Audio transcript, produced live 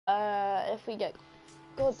if we get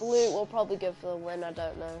good loot, we'll probably go for the win. I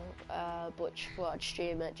don't know, but I'd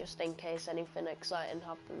stream it just in case anything exciting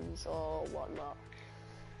happens or whatnot.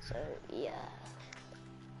 So yeah,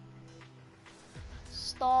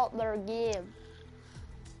 start their game.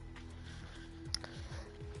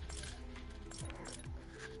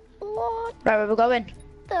 What Right, where we going?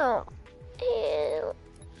 the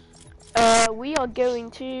hell? We are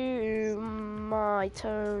going to my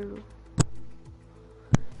toe.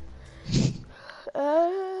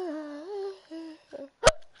 Oh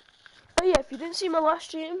yeah, if you didn't see my last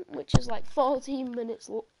stream, which is like 14 minutes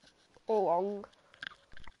long,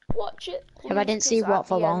 watch it. If I didn't see what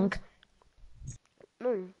for long?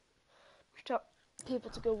 No. Tell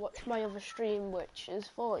people to go watch my other stream, which is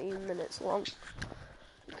 14 minutes long.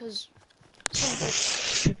 Because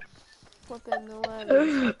something flipping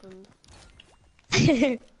hilarious happened.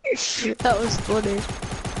 That was funny.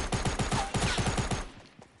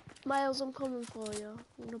 Myles, I'm coming for you.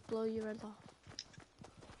 I'm gonna blow your head off.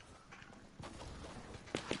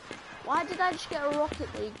 Why did I just get a Rocket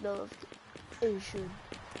League notification?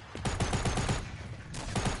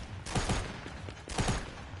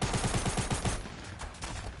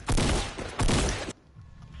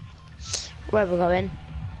 Where we going?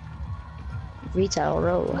 Retail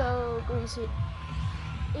row. No, Greasy.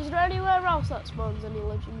 Is there anywhere else that spawns any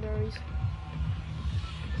legendaries?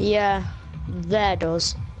 Yeah, there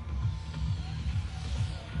does.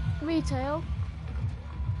 Retail?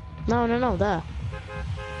 No, there.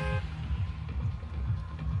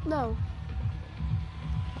 No.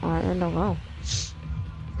 Alright, then don't go.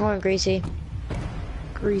 Come on, Greasy.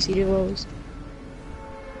 Greasy duos.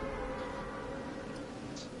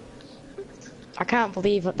 I can't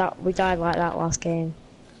believe that we died like that last game.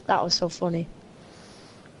 That was so funny.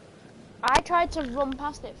 I tried to run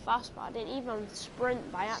past it fast, but I didn't even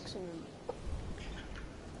sprint by accident.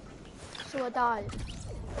 So I died.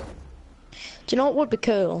 Do you know what would be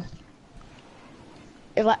cool?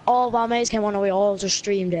 If like all of our mates came on and we all just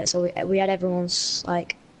streamed it, so we had everyone's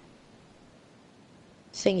like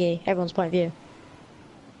thingy, everyone's point of view.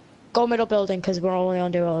 Go middle building because we're only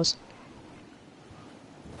on duos.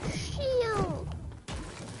 Shield.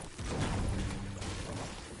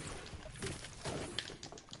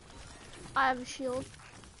 I have a shield.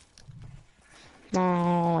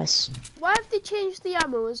 Nice. Why have they changed the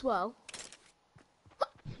ammo as well?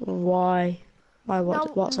 Why?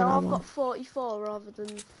 What's now an I've ammo? got 44 rather than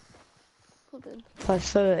flipping. Like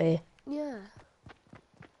 30. Yeah.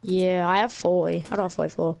 Yeah, I have 40. I don't have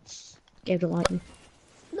 44. Game don't like me.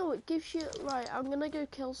 No, it gives you... Right, I'm gonna go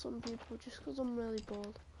kill some people just because I'm really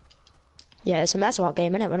bored. Yeah, it's a mess about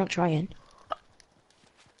game, innit? We're not trying.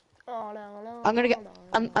 Oh, no. I'm gonna get...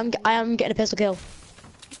 I am getting a pistol kill.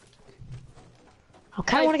 I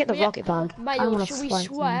kinda wanna get the rocket bag. Myles, should we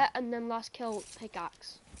sweat and then last kill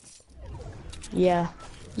pickaxe? Yeah.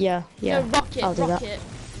 No, rocket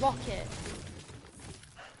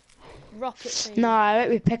thing. No, I rate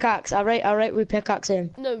with pickaxe. I rate with pickaxe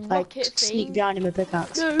him. No, like, rocket thing. Sneak behind him with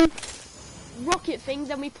pickaxe. No. Rocket thing,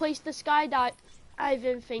 then we place the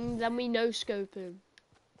skydiving thing, then we no scope him.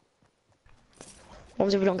 What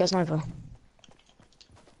happens if we don't get a sniper?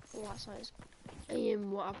 Well, that's nice.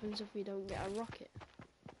 What happens if we don't get a rocket?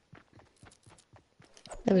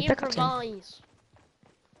 Then we pickaxe him. Improvise.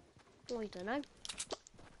 Oh, I don't know.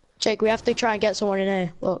 Jake, we have to try and get someone in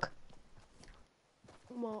here. Look.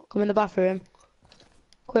 What? Come in the bathroom.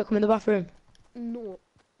 Quick, come in the bathroom. No.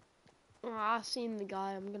 Oh, I seen the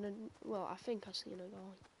guy. Well, I think I seen a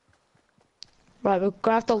guy. Right, we're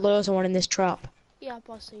gonna have to lure someone in this trap. Yep,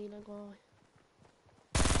 I seen a guy.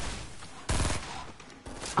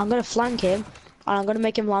 I'm gonna flank him, and I'm gonna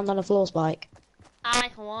make him land on a floor spike. Hi,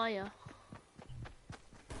 how are ya?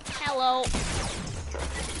 Hello.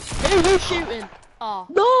 Who's shooting? Oh.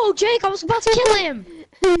 No, Jake, I was about to kill him.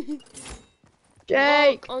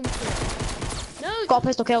 Jake. No. Got a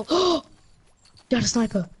pistol kill. You had a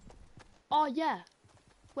sniper. Oh yeah.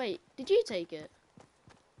 Wait, did you take it?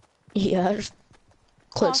 Yeah, I just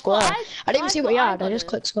clicked square. I didn't even see what he had. I just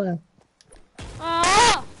clicked square.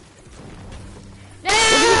 Ah! No!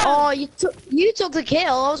 Oh, you took the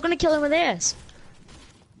kill. I was gonna kill him with this.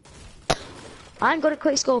 I'm good at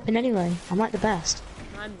quick scoping anyway. I'm like the best.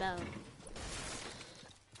 I'm bad.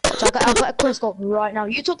 So I'll get a quick scope right now.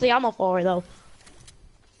 You took the ammo for it though.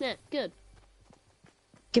 Yeah, good.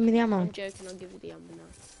 Give me the ammo. I'm joking. I'll give you the ammo now.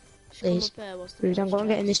 Just Please. come up here, what's the Please, I'm nearest going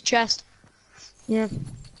to get in chest? this chest. Yeah.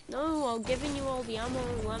 No, I'm giving you all the ammo.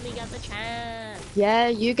 Let me get the chest. Yeah,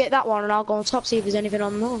 you get that one and I'll go on top, see if there's anything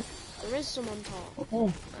on there. There is some on top.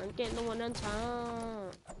 Okay. I'm getting the one on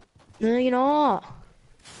top. No, you're not.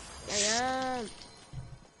 I am.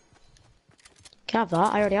 Can I have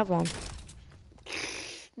that? I already have one.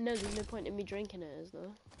 No, there's no point in me drinking it, is there?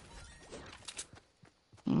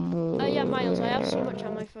 Oh yeah, Miles, I have so much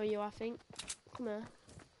ammo for you, I think. Come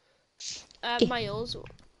here. Miles,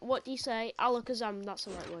 what do you say? Alakazam, that's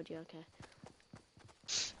the right word, yeah, okay.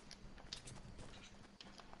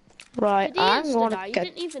 Right, Did he I'm gonna insta-die? He get...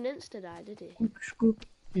 didn't even insta-die, did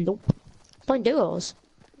he? Nope. Playing duos.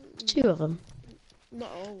 Two of them.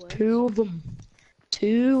 Not always. Two of them.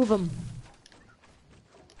 Two of them.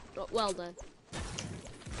 Oh, well then.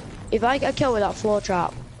 If I get killed with that floor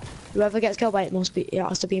trap, whoever gets killed by it it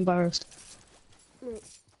has to be embarrassed.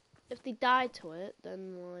 If they die to it,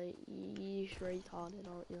 then like you're just retarded,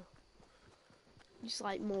 aren't you? Just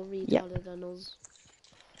like more retarded than us.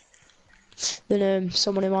 Then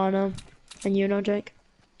someone in I know, and you know, Jake.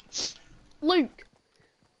 Luke.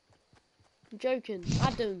 I'm joking.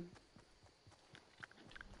 Adam.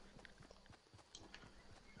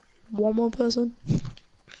 One more person.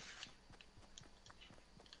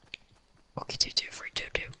 Okay, 2, 2, 3, 2,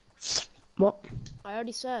 2. What? I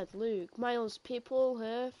already said Luke. Miles, people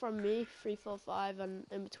here from me 345 and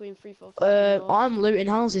in between 345 and yours. I'm looting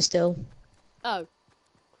houses still. Oh.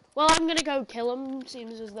 Well, I'm gonna go kill him.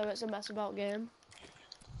 Seems as though it's a mess about game.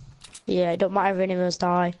 Yeah, it don't matter if any of us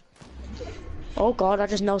die. Oh god, I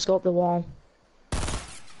just no-scoped the wall.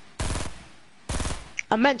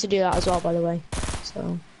 I meant to do that as well, by the way.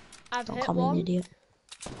 So, I've don't hit call me one. an idiot.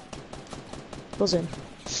 Buzzing.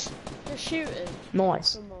 Just shoot it.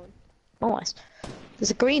 Nice. Come on. Nice.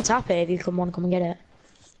 There's a green tap here if you want to come and get it.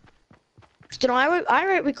 You know, I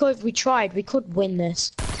reckon we could, if we tried, we could win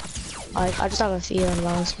this. I just have a feeling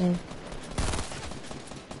about this game.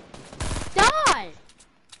 Die!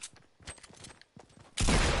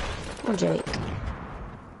 Come on, Jake.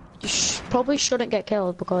 You probably shouldn't get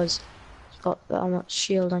killed because you've got that much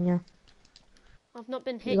shield on you. I've not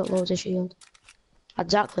been hit. You got loads of shield.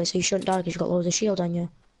 Exactly, so you shouldn't die because you got loads of shield on you.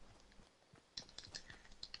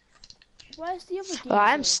 Where's the other geezer? Well,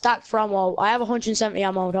 I am stacked for ammo. I have 170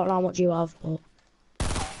 ammo. I don't know how much you have, but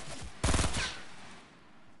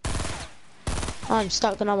I'm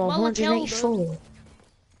stacked on ammo. Well, I killed 184.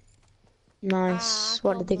 Nice.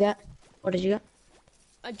 What did they get? What did you get?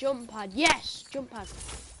 A jump pad. Yes, jump pad.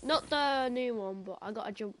 Not the new one, but I got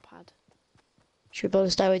a jump pad. Should we build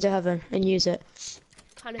a stairway to heaven and use it?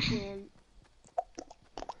 Kind of want.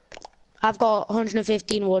 I've got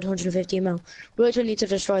 115 wood, 115 mil. We literally need to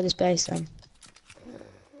destroy this base then.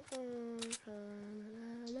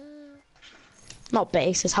 Not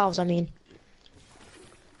base, this house, I mean.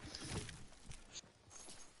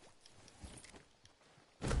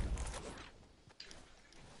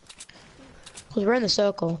 Because we're in the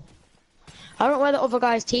circle. I don't know where the other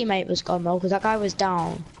guy's teammate was gone though, because that guy was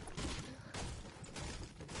down.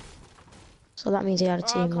 So that means he had a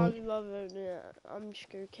I can't teammate. be bothered. Yeah, I'm just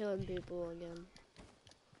going killing people again.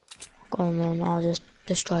 Go on then, I'll just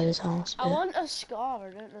destroy this house. I want a scar,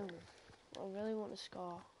 I don't know. I really want a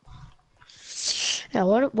scar. Yeah,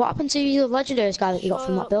 what happened to the legendary guy that you got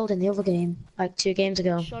from that building the other game? Like 2 games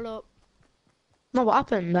ago? Shut up. No, what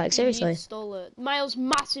happened? Like, seriously? You stole it. Miles'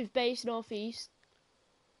 massive base northeast.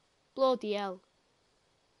 Bloody hell.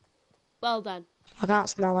 Well done. I can't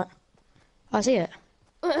smell it. I see it.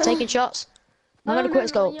 Taking shots. I'm No, gonna quit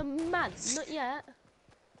scope. you're mad. Not yet.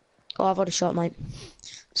 Oh, I've already shot, mate.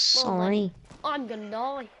 Sorry. I'm gonna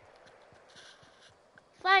die.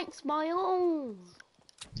 Thanks, Miles.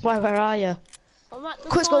 Where are you? I'm at the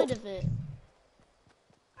Quick side scope. of it.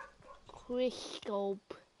 Quick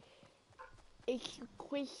scope. It's a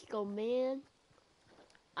quick scope, man.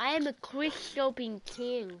 I am a quick scoping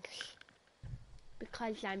king.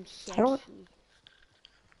 Because I'm sexy.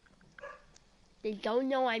 They don't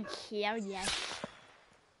know I'm here yet.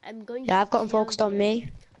 I'm going to Yeah, I've got them kill focused on them. me.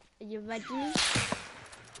 Are you ready?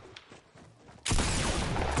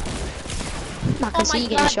 I can see you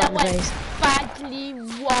getting shot in the face. Badly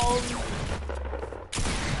wrong.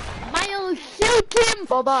 Miles, shoot him!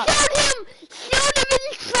 Fall back. Shoot him! Shoot him in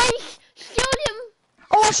his face! Shoot him!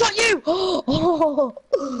 Oh, I shot you! Oh,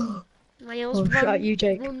 Miles, oh, run, shot you,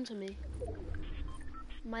 Jake. run to me.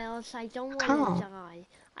 Miles, I don't want Can't. to die.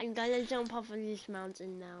 I'm gonna jump off of this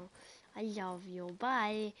mountain now. I love you.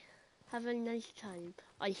 Bye. Have a nice time.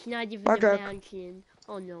 Oh, it's not even Roger. a mountain.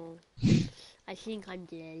 Oh no. I think I'm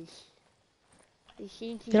dead. I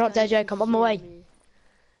think he's You're not dead, gonna Jake. I'm on my way. shoot me.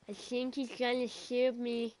 I think he's gonna shoot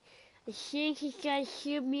me. I think he's gonna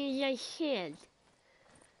shoot me in the head.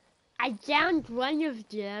 I downed one of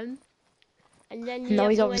them. And then the No,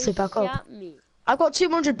 he's other obviously one back up. shot me. I've got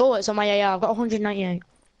 200 bullets on my AR. I've got 198.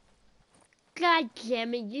 God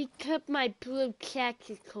damn it, you took my blue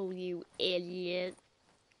tactical, you idiot.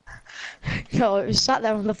 No, it was sat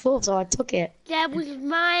there on the floor, so I took it. That was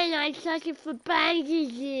mine. I took it for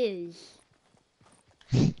bandages.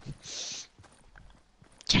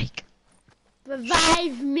 Jake.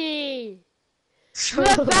 Revive me.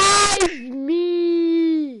 Revive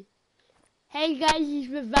me. Hey guys, he's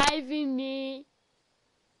reviving me.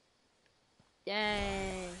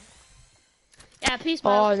 Yay. Yeah, peace,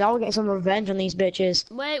 man. Oh, now we're getting some revenge on these bitches.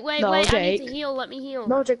 Wait, No, I Jake. need to heal. Let me heal.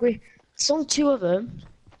 No, Jake, it's only two of them.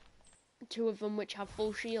 Two of them which have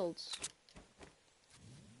full shields.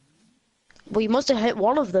 Well, you must have hit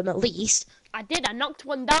one of them at least. I did. I knocked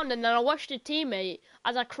one down and then I watched a teammate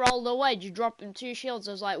as I crawled away. Just dropped him 2 shields.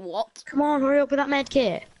 I was like, what? Come on, hurry up with that med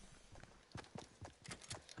kit.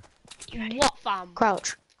 You ready? What, fam?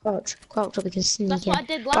 Crouch, so we can sneak That's in. what I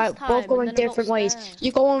did last Right, time. both going and then I'm different ways. upstairs.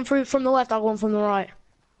 You go on through from the left, I'll go on from the right.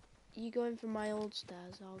 You go in from my old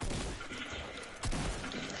stairs. I'll go.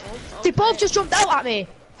 Oh, They both okay. just jumped out at me.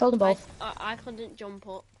 Killed them both. I couldn't jump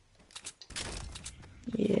up.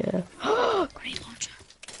 Yeah. Grenade launcher.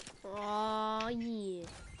 Oh yeah.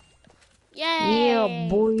 Yeah, Yay!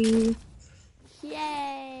 boy.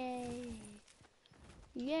 Yay!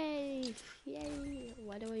 Yay! Yay!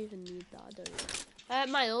 Why do I even need that? I don't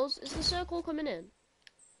know. Miles, is the circle coming in?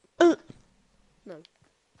 No.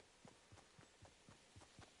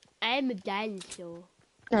 I'm a dinosaur.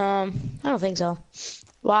 I don't think so.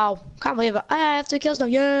 Wow, can't believe it. I have 2 kills now.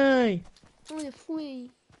 Yay! Only 3.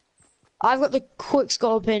 I've got the quick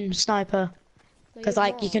scoping sniper. Because,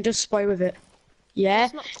 like, you can just spray with it. Yeah?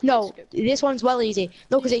 It's not No, quick scope. this one's well easy.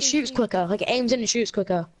 No, because it shoots Easy. quicker. Like, it aims in and shoots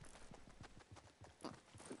quicker.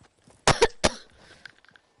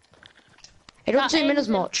 It doesn't zoom in as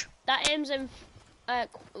much. That aims in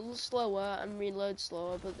slower and reloads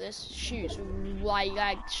slower, but this shoots like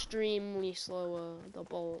extremely slower. The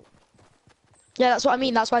bolt. Yeah, that's what I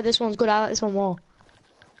mean. That's why this one's good. I like this one more.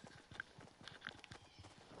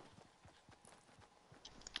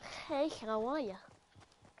 Hey, how are you?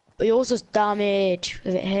 But yours does damage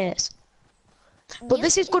if it hits. But Yep,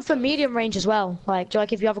 this is good for medium range as well. Like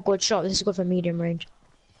if you have a good shot, this is good for medium range.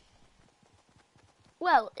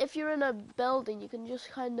 Well, if you're in a building, you can just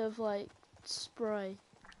kind of like spray.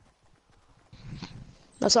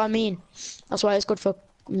 That's what I mean. That's why it's good for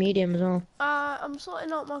medium as well. I'm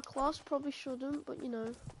sorting out my class. Probably shouldn't, but you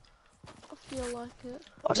know, I feel like it.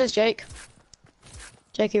 Watch this, Jake.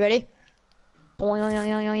 Jake, you ready? Boing, boing, boing,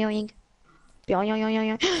 boing, boing. Boing,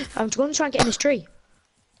 boing, boing, boing. I'm going to try and get in this tree.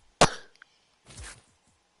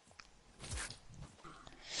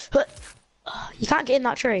 You can't get in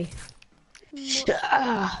that tree. This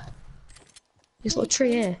little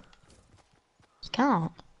tree here. You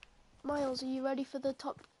can't. Miles, are you ready for the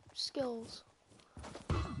top skills?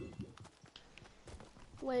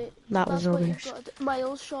 Wait, That was that's what rubbish. you've got to do.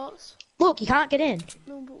 Miles, shots. Look, you can't get in.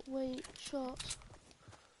 No, but wait, shots.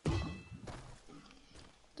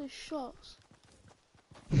 There's shots.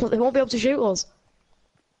 But they won't be able to shoot us.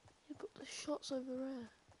 Yeah, but there's shots over there.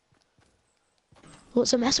 Well,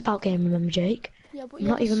 it's a mess about game, remember, Jake? Yeah, but I'm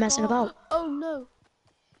not even messing about. Oh no.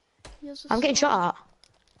 I'm getting shot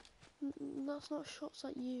at. That's not shots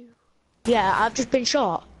at you. Yeah, I've just been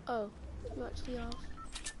shot. Oh, you actually have.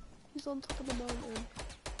 He's on top of the mountain.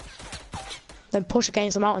 Then push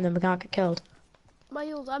against the mountain, then we can't get killed.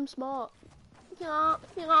 Miles, I'm smart.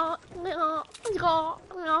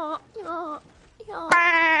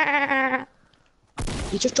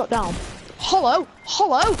 He just dropped down. Hello,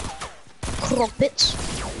 hello, crumpets.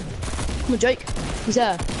 Come on, Jake. He's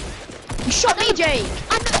there. You shot me, Jake.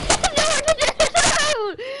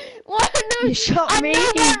 What? No, You shot me.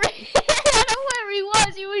 I know where he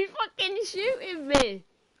was. He was fucking shooting me.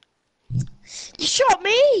 You shot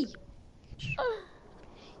me. I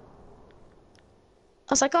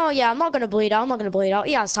was like, oh yeah, I'm not gonna bleed out. I'm not gonna bleed out.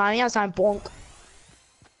 He has time. He has time. Bonk.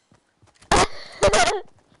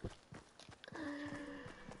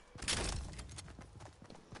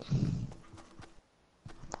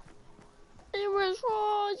 He was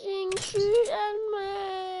watching shooting me.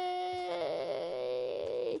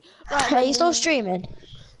 Right, Are you still streaming?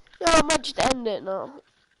 yeah, I might just end it now.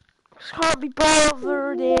 Just can't be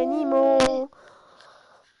bothered anymore.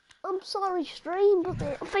 I'm sorry, stream, but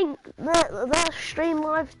I think that stream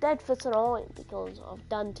live's dead for tonight because I've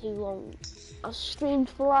done too long. I've streamed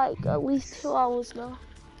for like at least 2 hours now.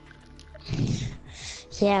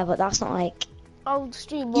 Yeah, but that's not like. I'll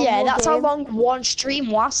stream one Yeah, more that's how game. long one stream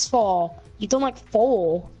lasts for. You've done like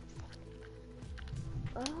 4.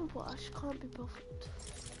 Oh, but I just can't be bothered.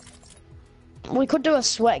 We could do a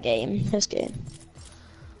sweat game. This game.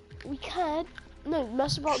 We can. No,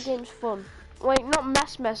 mess about game's fun. Wait, not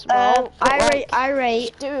mess about. but I like, rate.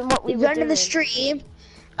 just doing what we If were you're in doing. the stream,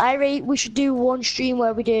 I rate we should do one stream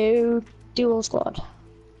where we do dual squad.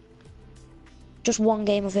 Just one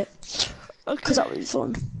game of it. Because Okay. that would be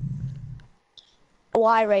fun. Oh,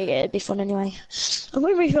 I rate it, it'd be fun anyway. I'm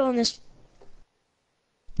going to refilling this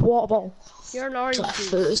water bottle. You're an It's orange like juice.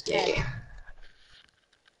 Thursday.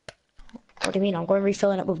 What do you mean? I'm going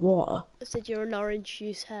refilling it with water. I said you're an orange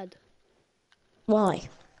juice head. Why?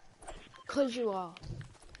 Cause you are.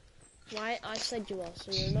 Why? I said you are,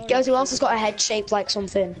 so you're an orange Guys, who else juice has got a head. head shaped like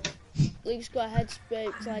something? Luke's got a head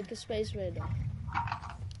shaped like a space radar.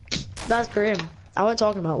 That's grim. I wasn't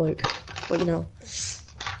talking about Luke. But you know.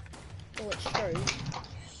 Well, it's true.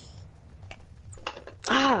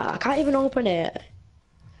 Ah, I can't even open it.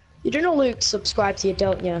 You do know Luke subscribed to you,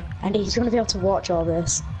 don't you? And he's gonna be able to watch all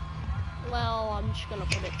this. Well, I'm just gonna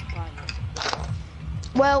put it to private.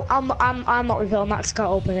 Well, I'm not revealing that 'cause I can't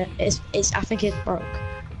open it. It's I think it broke.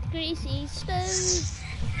 Greasy stove.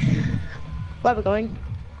 Where are we going?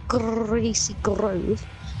 Greasy Grove.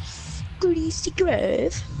 Greasy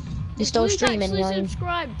Grove. You're still Luke streaming, actually yeah?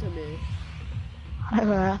 subscribed to me.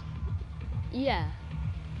 Yeah.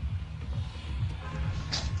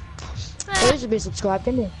 He used to be subscribed,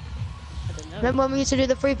 didn't he? I don't know. Remember when we used to do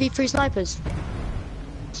the 3v3 snipers?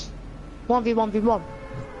 1v1v1.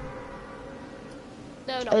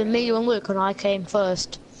 No, not And me, really. you and Luke and I came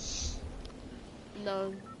first.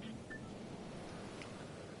 No.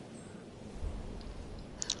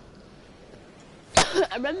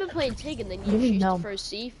 I remember playing Tig and then you used No. to throw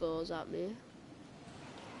C4s at me.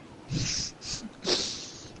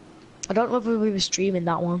 I don't know if we were streaming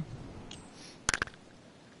that one.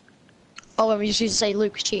 Oh, and we just used to say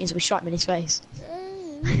Luke was cheating, so we shot him in his face.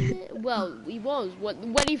 Well, he was.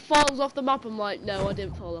 When he falls off the map, I'm like, no, I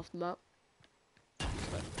didn't fall off the map. But,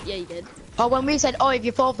 yeah, you did. Oh, when we said, oh, if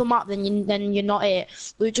you fall off the map, then you're not it.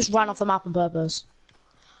 Luke just ran off the map on purpose.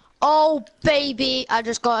 Oh, baby, I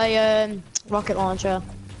just got a rocket launcher.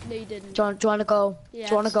 No, you didn't. Do you want to go? Yes.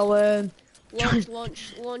 Do you want to go?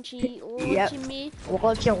 Launching Yep. me.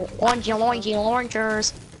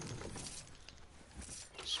 Launchers.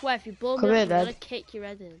 Swear, if you blow Come me here, up, I'm gonna then. kick your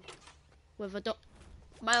head in. With a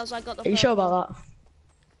Miles, I got the Are you sure about that?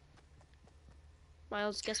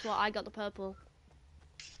 Miles, guess what? I got the purple.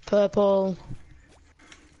 Purple.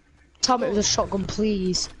 Tell me it was a shotgun,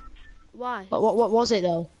 please. Why? What was it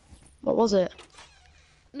though? What was it?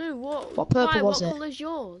 No, what? What purple why? was What it? colour's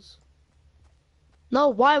yours? No,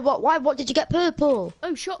 why? What did you get purple?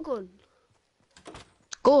 Oh, shotgun.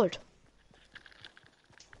 Good.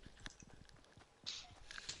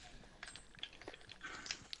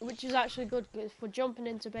 Which is actually good for jumping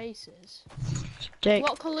into bases. Jake.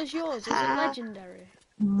 What colour's yours? Is it legendary?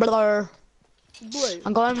 Blur. Blue.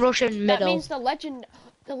 I'm going Russian That middle. means the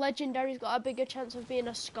legendary's got a bigger chance of being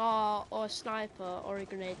a scar or a sniper or a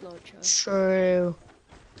grenade launcher. True.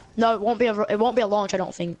 No, it won't be a launch, I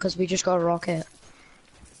don't think, because we just got a rocket.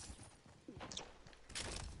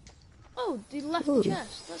 Oh, they left Ooh. the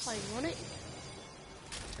chest. That's how you want it.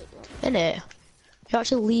 Take that. Isn't it? He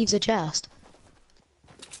actually leaves a chest.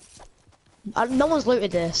 No one's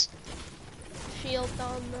looted this. Shield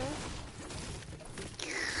down there.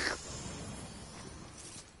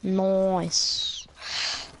 Nice.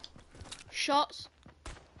 Shots.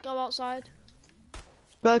 Go outside.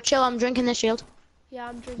 Bro, chill, I'm drinking this shield. Yeah,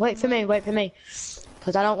 I'm drinking. Wait for mine. me, wait for me.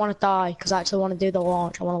 Because I don't want to die, because I actually want to do the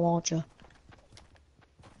launch. I want to launch her.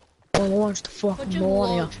 I want to launch the But fucking just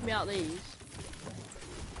warrior. launch me out these.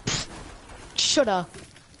 Shut up.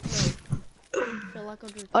 I feel like I'm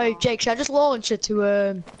just. Oh, Jake, should I just launch her to,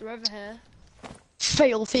 They're over here.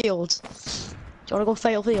 Fatal Fields? Do you want to go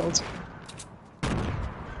Fatal Fields?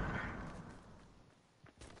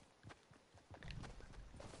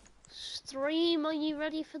 Stream, are you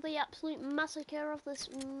ready for the absolute massacre of this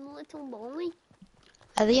little boy?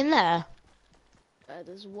 Are they in there?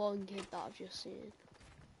 There's one kid that I've just seen.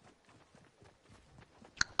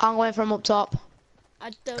 I'm going from up top,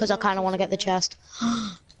 I don't. because I know kind of if want to he's get the in there. chest.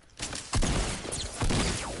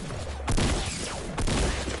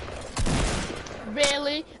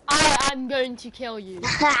 Really? I am going to kill you.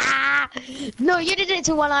 No, you did it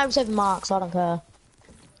to when I was 7 marks, so I don't care.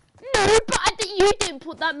 No, but you didn't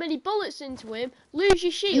put that many bullets into him. Lose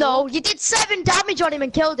your shield. No, you did 7 damage on him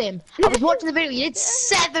and killed him. I was watching the video, you did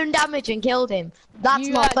 7 damage and killed him. That's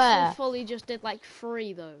you not fair. actually fully just did like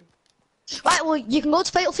 3 though. Right, well, you can go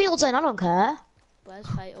to Fatal Fields then, I don't care. Where's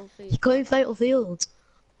Fatal You're Field? going Fatal Fields.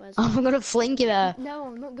 Where's I'm gonna fling you there. No,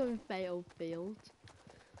 I'm not going Fatal Field.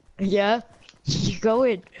 Yeah? You're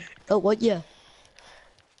going. Oh, what, yeah?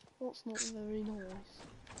 That's not very nice.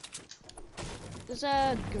 There's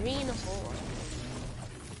a green horse.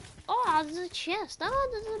 Oh, there's a chest. Oh,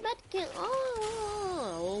 there's a medkit.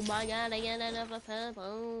 Oh my god, I get another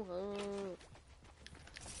purple. Oh.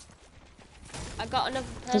 I got another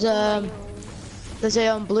There's purple mail. there's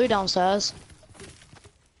a blue downstairs.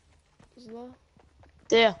 Is there?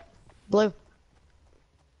 There, blue.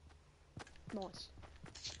 Nice.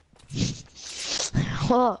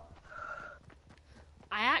 What?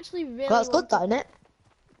 I actually really Well, that's good, want that, isn't it?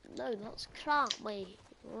 No, that's crap, mate.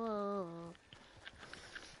 Oh.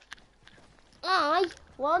 I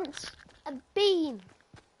want a bean.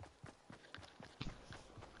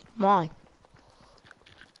 Why?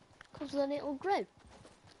 Because then it'll grow.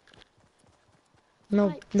 No,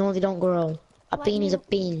 Like, no, they don't grow. A like bean me. is a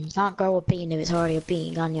bean. You can't grow a bean if it's already a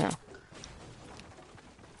bean, can you?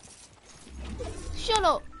 Shut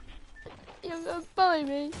up. You're gonna bully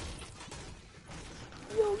me.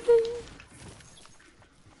 You're mean.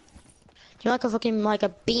 Do you like a fucking like a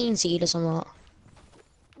bean seed or something?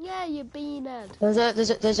 Yeah, you bean head.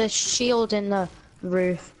 There's a shield in the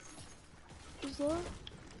roof. Is there?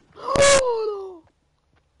 Oh,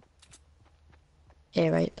 Yeah,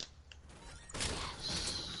 right.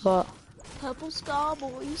 What? Purple scar,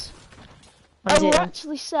 boys. What is Oh, it we're then?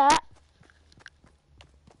 actually set.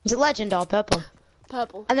 Is it legend or purple?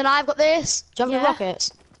 Purple. And then I've got this. Do you have any Yeah.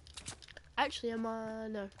 rockets? Actually,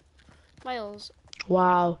 no. Miles.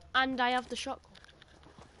 Wow. And I have the shotgun.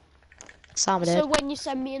 Sam So did. when you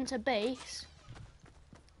send me into base,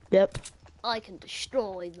 Yep. I can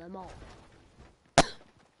destroy them all.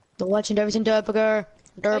 The legendary's in Durburger.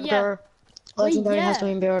 Durburger. Legendary yeah. has to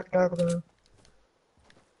be in Durburger.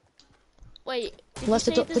 Wait, did Unless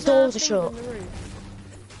you say the there's doors a are thing shut. in the roof?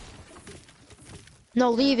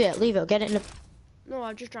 No, leave it. Get it in the... No,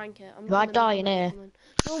 I just drank it. If I die in here,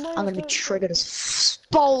 No, Miles, I'm gonna be don't. triggered as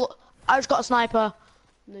ball. I just got a sniper.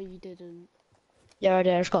 No, you didn't. Yeah, I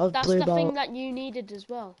did. I just got a That's blue the thing bolt. that you needed as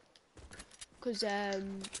well. Because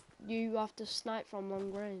you have to snipe from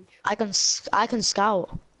long range. I can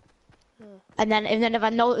scout. Huh. And then if I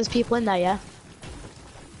know that there's people in there, yeah.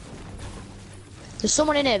 There's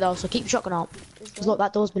someone in here though, so keep your shotgun out. Is Cause look,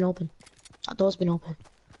 that door's been open. That door's been open.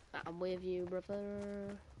 I'm with you,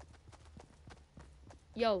 brother.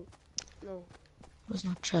 Yo. No. There's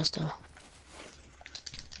no chest there.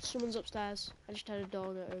 Someone's upstairs. I just had a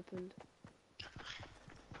door get opened.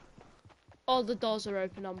 All the doors are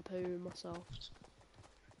open. I'm pooing myself.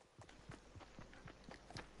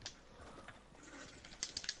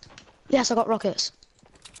 Yes, I got rockets.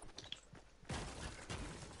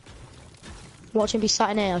 Watch him be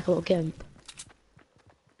sat in here like a little gimp.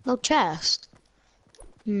 No chest.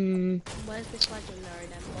 Where's this legendary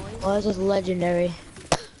then, boys? Why is this legendary?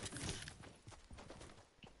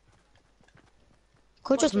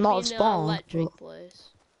 Could just not have spawned. Electric place.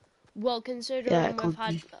 Well, considering Yeah, it we've could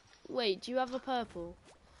had. be. Wait, do you have a purple?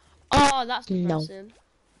 Oh, that's depressing.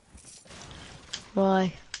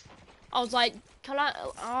 Why? I was like, can I?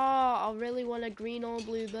 Oh, I really want a green or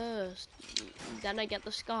blue burst. Then I get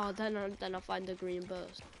the scar. Then I find the green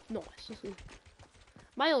burst. Nice.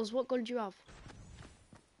 Miles, what gun do you have?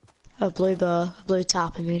 A blue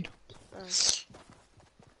tap, I mean. Oh.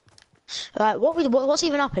 Right, what's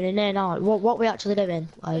even happening here now? What we actually doing?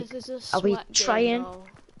 Like, This is a are we sweat game trying? now.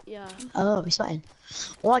 Yeah. Oh, are we sweating?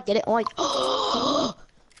 Oh, I get it. Like,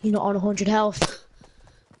 you're not on 100 health.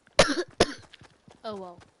 Oh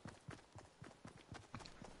well.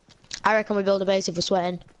 I reckon we build a base if we're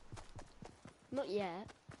sweating. Not yet.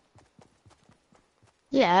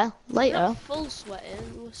 Yeah, We're later. not full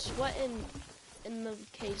sweating. We're sweating in the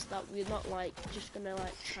case that we're not like just gonna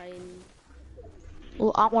like try and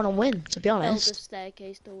Well, I want to win, to be build a honest.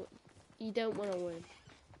 staircase to. You don't want to win.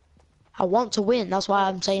 I want to win. That's why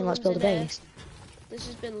I'm saying let's build a Someone's in base. This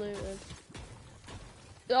has been looted.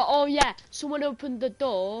 Oh yeah, someone opened the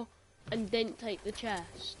door and didn't take the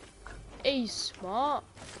chest. He's smart.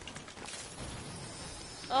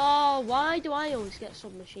 Oh, why do I always get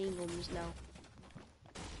submachine guns now?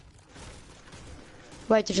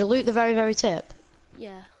 Wait, did you loot the very, very tip?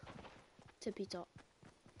 Yeah. Tippy top.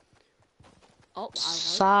 Oh,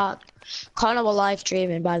 Fuck. Connor, we're live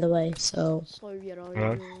streaming, by the way, so. So you know.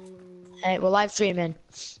 Huh? Hey, we're live streaming.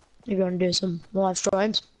 You're gonna do some live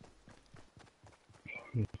streams.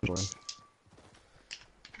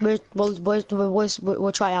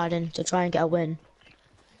 We'll try harding to try and get a win.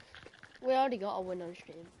 We already got a win on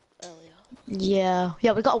stream earlier.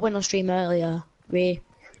 Yeah, we got a win on stream earlier.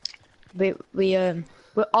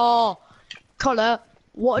 Oh, Connor,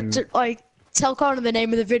 tell Connor the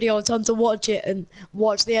name of the video and tell him to watch it and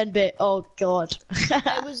watch the end bit. Oh god.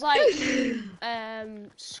 It was like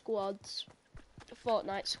squads,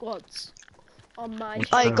 Fortnite squads on my.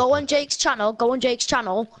 Alright, go on Jake's channel.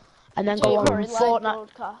 and then go Jake on Murray live Fortnite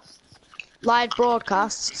broadcasts. live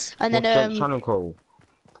broadcasts, and What's then that channel called?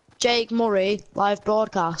 Jake Murray live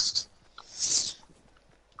broadcasts.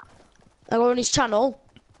 I go on his channel,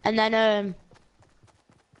 and then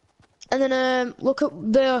look at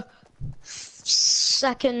the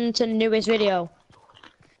second to newest video.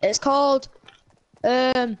 It's called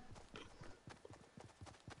It's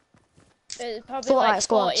probably Fortnite like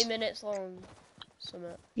 40 Squad. minutes long.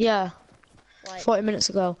 Something. Yeah, Like 40 minutes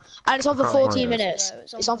ago, and it's on for Can't find 14 it. minutes. ago.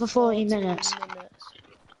 It's on for 14 minutes.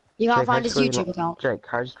 You can't Jake, find his YouTube account. Jake,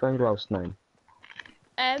 how'd you spell your last name?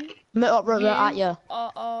 Right at you.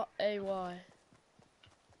 MURRAY.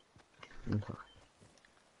 Okay.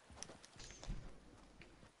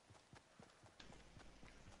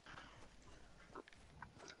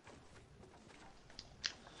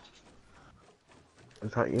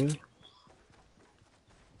 Is that you?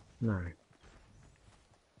 No.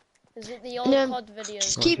 Is it the old No, COD videos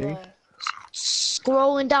just as keep- well?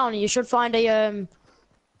 Scrolling down, and you should find a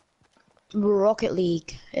Rocket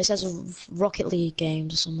League. It says Rocket League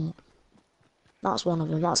games or something. That's one of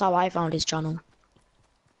them. That's how I found his channel.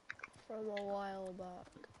 From a while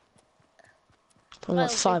back. From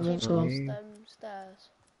like 5 months ago. Stairs.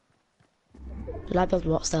 Did I build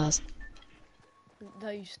what stairs?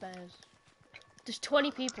 Those stairs. There's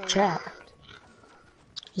 20 people Check. left.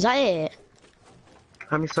 Is that it?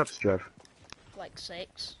 How many subs do you have? Like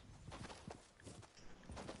 6.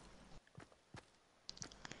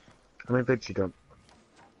 How many vids you done?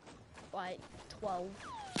 Like 12.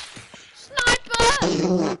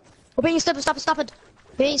 Sniper! We're being stupid.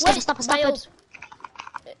 Being stupid. Miles.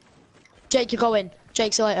 Jake, you're going.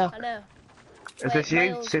 Jake, see you later. I know. Is Wait, this you? Miles,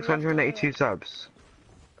 we have to 682 subs?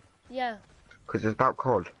 Yeah, Because it's about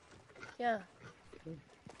COD. yeah.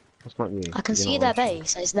 That's not you. I can You're see not their watching.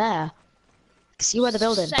 base. It's there. I can see where they're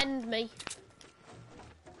building. Send me.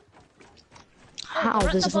 How? they're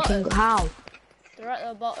at There's the a fucking... bottom. How? They're at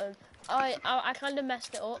the bottom. I kind of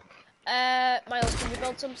messed it up. Miles, can you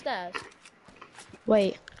build some stairs?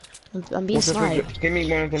 Wait. I'm being What's the sniped. video? Give me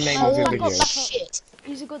one of the names Oh of my the God, videos. that's Shit.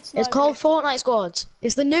 He's a good sniper. It's called Fortnite Squad.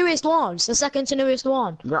 It's the newest one. It's the second to newest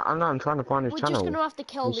one. Yeah, I know, I'm trying to find his We're channel. just gonna have to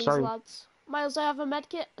kill I'm these so- lads. Miles, I have a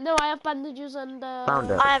medkit. No, I have bandages and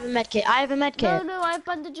Found it. I have a medkit. No, I have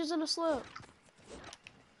bandages and a slope.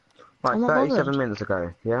 Like I'm not 37 bothered. minutes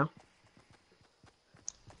ago, yeah?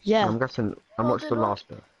 Yeah. I'm guessing I Oh, watched the did I? last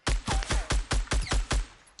bit.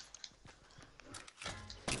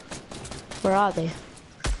 Where are they?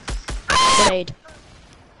 Grenade.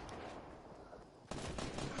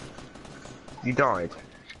 You died?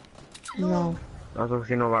 No. I was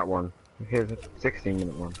obviously not that one. Here's a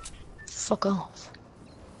 16-minute one. Fuck off.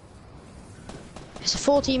 It's a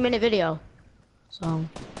 14-minute video. So.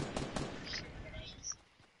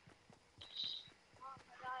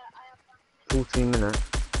 14 minutes.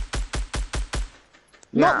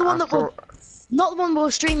 Not the one I that saw- we're... Not the one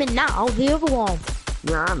we're streaming now. The other one.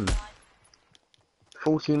 Yeah, I am.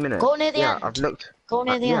 14 minutes. Go near the yeah, end. I've looked. Go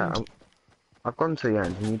near the yeah, end. I've gone to the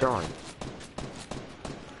end and you died.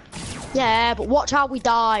 Yeah, but watch how we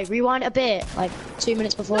die. Rewind it a bit, like 2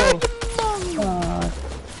 minutes before. God.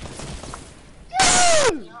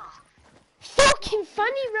 Fucking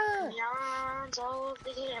funny run.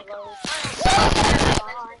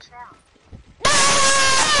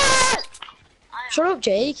 Shut up,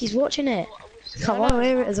 Jake. He's watching it. I want to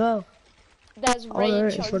hear it as well. There's Oh, there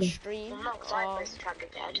rage it is, on funny. stream.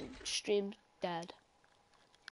 Stream dead.